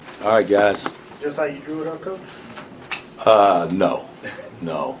All right, guys. Just how you drew it up, Coach? No.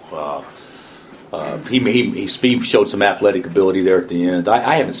 He showed some athletic ability there at the end.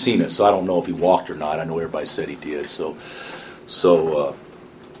 I haven't seen it, so I don't know if he walked or not. I know everybody said he did. So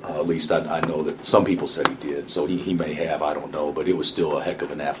at least I know that some people said he did. So he may have. I don't know. But it was still a heck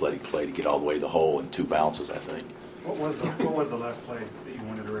of an athletic play to get all the way to the hole in 2 bounces, I think. What was the last play that you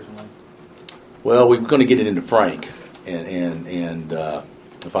wanted originally? Well, we were going to get it into Frank, and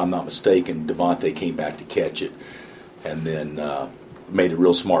if I'm not mistaken, Devontae came back to catch it, and then made a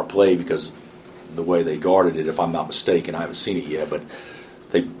real smart play because the way they guarded it, if I'm not mistaken, I haven't seen it yet, but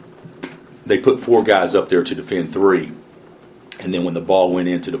they put 4 guys up there to defend 3, and then when the ball went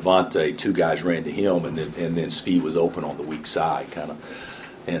into Devontae, 2 guys ran to him, and then Speed was open on the weak side, kind of,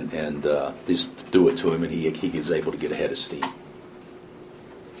 and just threw it to him, and he was able to get ahead of steam.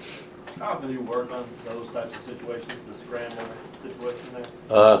 How often do you work on those types of situations, the scramble situation there?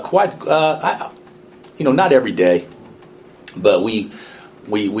 Not every day, but we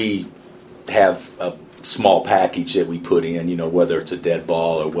have a small package that we put in, whether it's a dead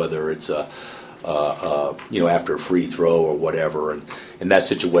ball or whether it's after a free throw or whatever. And in that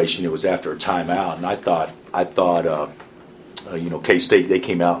situation, it was after a timeout, and I thought K-State, they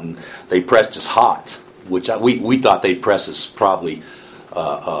came out and they pressed us hot, which we thought they'd press us probably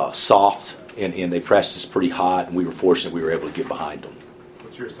soft, and they pressed us pretty hot, and we were fortunate we were able to get behind them.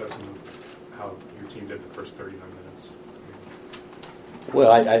 What's your assessment of how your team did the first 39 minutes?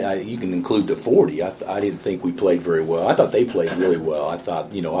 Well, you can include the 40. I didn't think we played very well. I thought they played really well. I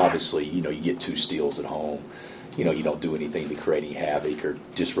thought, obviously, you get 2 steals at home. You don't do anything to create any havoc or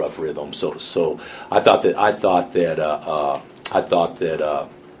disrupt rhythm. So I thought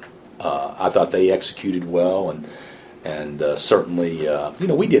they executed well, and certainly,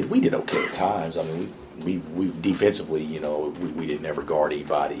 we did okay at times. I mean, we defensively, we didn't ever guard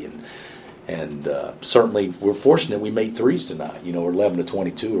anybody, and certainly we're fortunate we made threes tonight. We're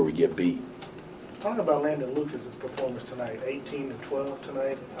 11-22, or we get beat. Talk about Landen Lucas' performance tonight, 18-12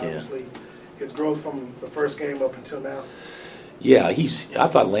 tonight. Obviously, his growth from the first game up until now. Yeah, I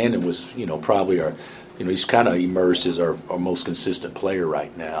thought Landen was, probably our. He's kind of emerged as our most consistent player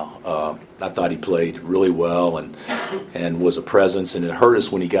right now. I thought he played really well and was a presence, and it hurt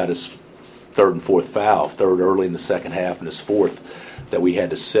us when he got his 3rd and 4th foul, 3rd early in the second half and his 4th, that we had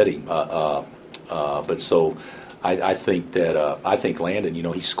to sit him. But so I think Landen,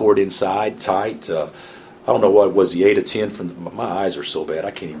 he scored inside tight. I don't know what was he, 8 of 10 from. My eyes are so bad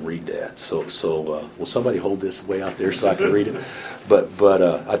I can't even read that. So will somebody hold this way out there so I can read it? But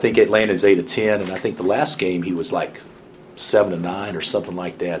I think Landen's 8 of 10, and I think the last game he was like 7 of 9 or something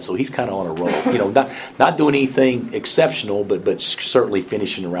like that. So he's kind of on a roll. Not doing anything exceptional, but certainly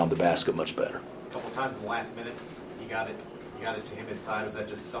finishing around the basket much better. A couple times in the last minute, you got it to him inside. Was that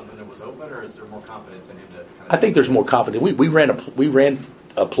just something that was open, or is there more confidence in him to? I think there's more confidence. We ran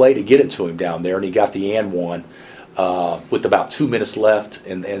a play to get it to him down there, and he got the and one with about 2 minutes left,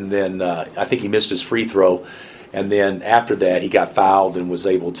 and then I think he missed his free throw, and then after that he got fouled and was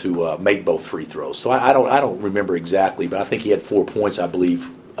able to make both free throws. So I don't remember exactly, but I think he had 4 points, I believe,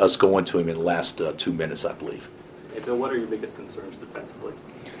 us going to him in the last 2 minutes, I believe. Hey Bill, what are your biggest concerns defensively?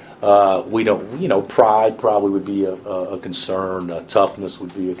 We don't, pride probably would be a concern. Toughness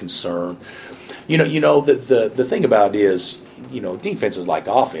would be a concern. The thing about it is, defense is like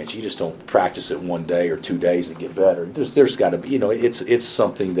offense. You just don't practice it 1 day or 2 days and get better. There's got to be, it's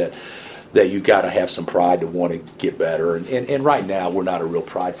something that you got to have some pride to want to get better. And right now we're not a real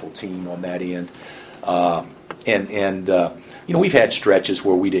prideful team on that end. We've had stretches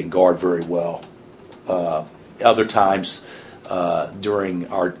where we didn't guard very well. Other times during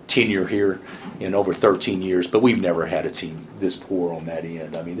our tenure here in over 13 years, but we've never had a team this poor on that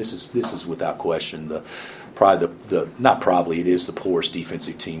end. I mean, this is without question it is the poorest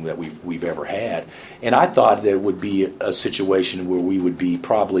defensive team that we've ever had. And I thought there would be a situation where we would be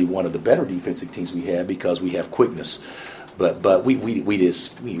probably one of the better defensive teams we have because we have quickness. But we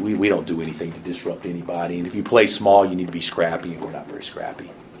don't do anything to disrupt anybody. And if you play small, you need to be scrappy, and we're not very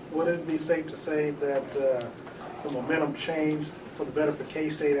scrappy. Would it be safe to say that the momentum changed for the better for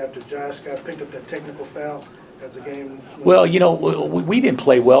K-State after Josh got picked up that technical foul as the game? Well, we didn't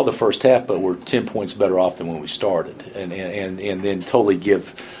play well the first half, but we're 10 points better off than when we started, and then totally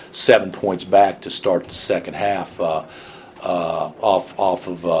give 7 points back to start the second half off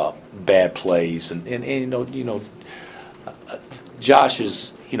of bad plays, and Josh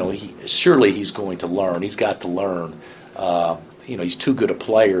is surely he's going to learn. He's got to learn. He's too good a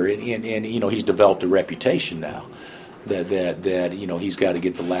player, and he's developed a reputation now that he's got to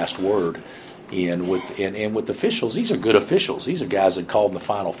get the last word. in with officials. These are good officials. These are guys that called in the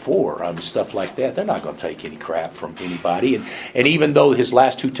Final Four. I mean, stuff like that. They're not going to take any crap from anybody. And even though his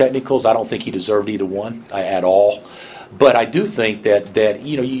last 2 technicals, I don't think he deserved either one at all. But I do think that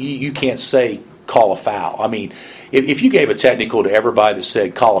you can't say call a foul. I mean, if you gave a technical to everybody that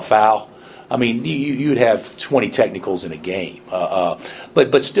said call a foul, I mean, you'd have 20 technicals in a game.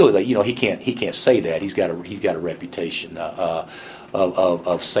 But still, he can't say that. He's got a reputation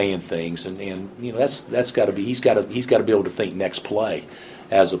of saying things, and that's got to be he's got to be able to think next play,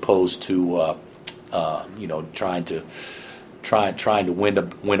 as opposed to trying to win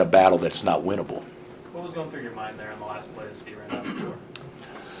a battle that's not winnable. What was going through your mind there in the last play that Steve ran out before?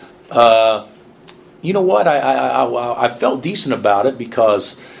 You know what? I felt decent about it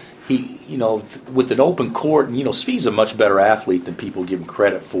because he, with an open court, and Svi's a much better athlete than people give him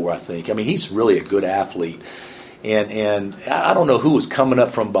credit for. I think. I mean, he's really a good athlete, and I don't know who was coming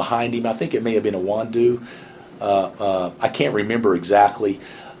up from behind him. I think it may have been a Wandu. I can't remember exactly,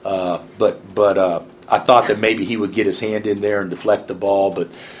 but I thought that maybe he would get his hand in there and deflect the ball, but.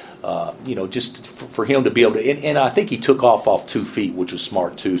 Just for him to be able to, and I think he took off 2 feet, which was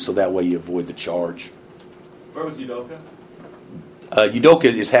smart too. So that way you avoid the charge. Where was Udoka? Udoka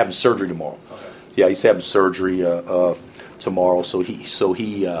is having surgery tomorrow. Okay. Yeah, he's having surgery tomorrow. So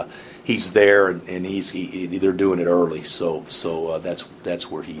he's there, and they're doing it early. So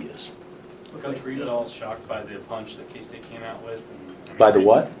that's where he is. Coach, were you at all shocked by the punch that K-State came out with? By the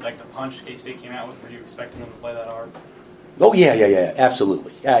what? Like the punch K-State came out with. Were you expecting them to play that hard? Oh yeah,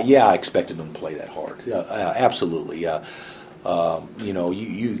 absolutely. Yeah, I expected them to play that hard. Absolutely.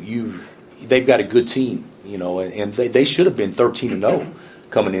 They've got a good team, and they should have been 13-0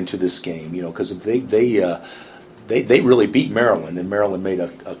 coming into this game, because they really beat Maryland, and Maryland made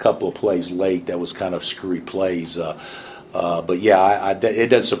a couple of plays late that was kind of screwy plays. But yeah, it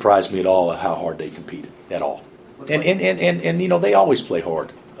doesn't surprise me at all how hard they competed at all, and they always play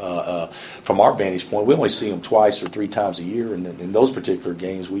hard. From our vantage point, we only see them twice or 3 times a year, and in those particular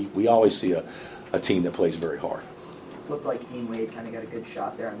games, we always see a team that plays very hard. Looked like Dean Wade kind of got a good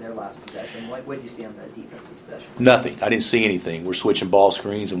shot there on their last possession. What did you see on the defensive possession? Nothing. I didn't see anything. We're switching ball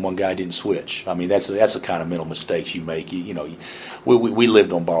screens, and one guy didn't switch. I mean, that's the kind of mental mistakes you make. We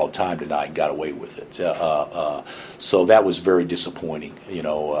lived on borrowed time tonight and got away with it. So that was very disappointing.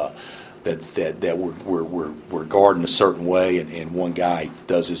 That we're guarding a certain way, and one guy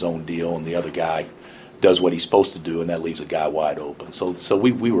does his own deal, and the other guy does what he's supposed to do, and that leaves a guy wide open. So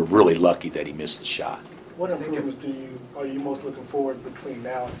we were really lucky that he missed the shot. What improvements are you most looking forward between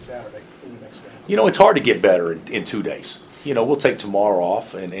now and Saturday in the next game? It's hard to get better in 2 days. We'll take tomorrow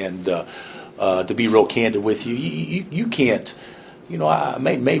off, and to be real candid with you, you can't.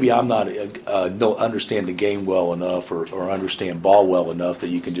 Maybe I'm not don't understand the game well enough or understand ball well enough that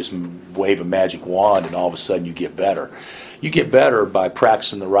you can just wave a magic wand and all of a sudden you get better. You get better by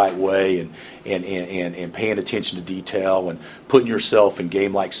practicing the right way and paying attention to detail and putting yourself in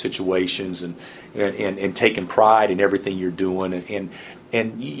game-like situations and taking pride in everything you're doing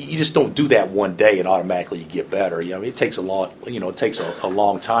and you just don't do that one day and automatically you get better. It takes a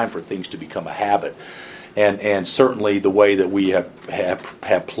long time for things to become a habit. And certainly the way that we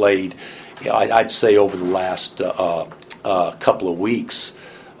have played, I'd say over the last couple of weeks,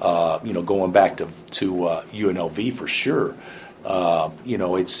 going back to UNLV for sure,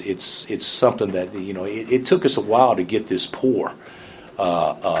 it's something that it took us a while to get this poor.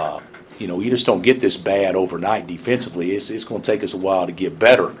 You just don't get this bad overnight defensively. It's going to take us a while to get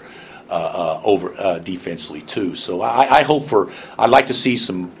better. Defensively too. So I'd like to see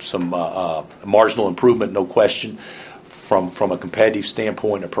some marginal improvement, no question, from a competitive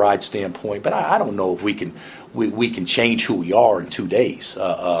standpoint, a pride standpoint. But I don't know if we can change who we are in 2 days.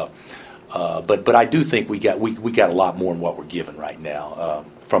 But I do think we got a lot more than what we're given right now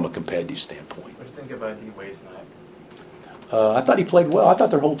from a competitive standpoint. What do you think about D. Wade's night? I thought he played well. I thought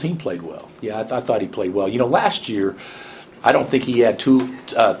their whole team played well. Yeah, I thought he played well. Last year, I don't think he had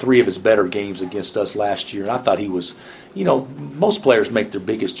 3 of his better games against us last year. And I thought he was, most players make their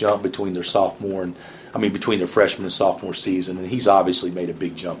biggest jump between their freshman and sophomore season, and he's obviously made a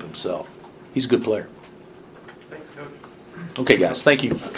big jump himself. He's a good player. Thanks, Coach. Okay, guys, thank you.